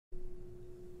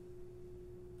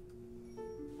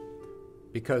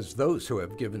Because those who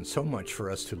have given so much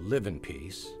for us to live in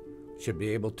peace should be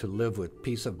able to live with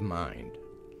peace of mind.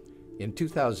 In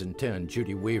 2010,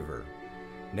 Judy Weaver,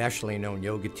 nationally known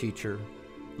yoga teacher,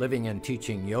 living and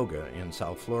teaching yoga in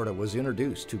South Florida, was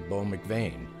introduced to Bo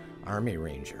McVane, Army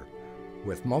Ranger,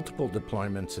 with multiple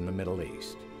deployments in the Middle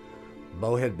East.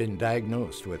 Bo had been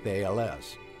diagnosed with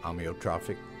ALS,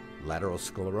 amyotrophic lateral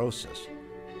sclerosis,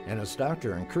 and his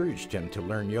doctor encouraged him to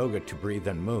learn yoga to breathe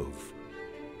and move.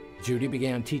 Judy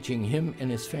began teaching him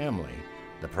and his family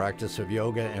the practice of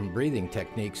yoga and breathing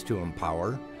techniques to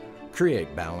empower,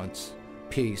 create balance,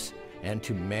 peace, and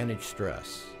to manage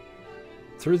stress.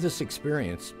 Through this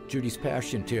experience, Judy's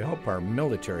passion to help our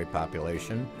military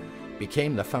population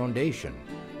became the foundation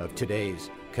of today's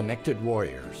Connected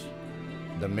Warriors.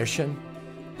 The mission,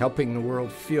 helping the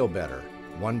world feel better,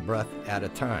 one breath at a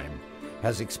time,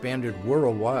 has expanded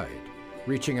worldwide,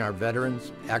 reaching our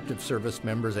veterans, active service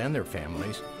members, and their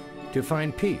families to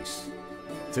find peace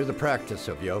through the practice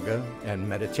of yoga and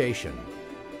meditation,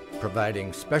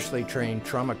 providing specially trained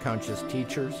trauma-conscious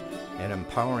teachers and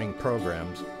empowering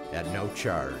programs at no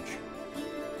charge.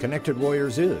 Connected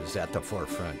Warriors is at the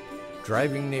forefront,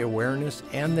 driving the awareness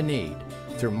and the need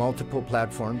through multiple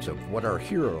platforms of what our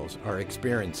heroes are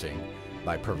experiencing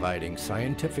by providing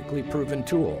scientifically proven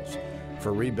tools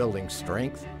for rebuilding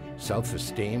strength,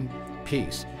 self-esteem,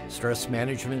 peace, stress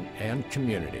management, and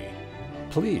community.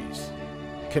 Please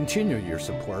continue your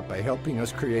support by helping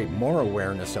us create more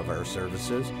awareness of our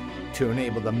services to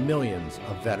enable the millions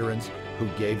of veterans who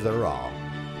gave their all.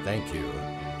 Thank you.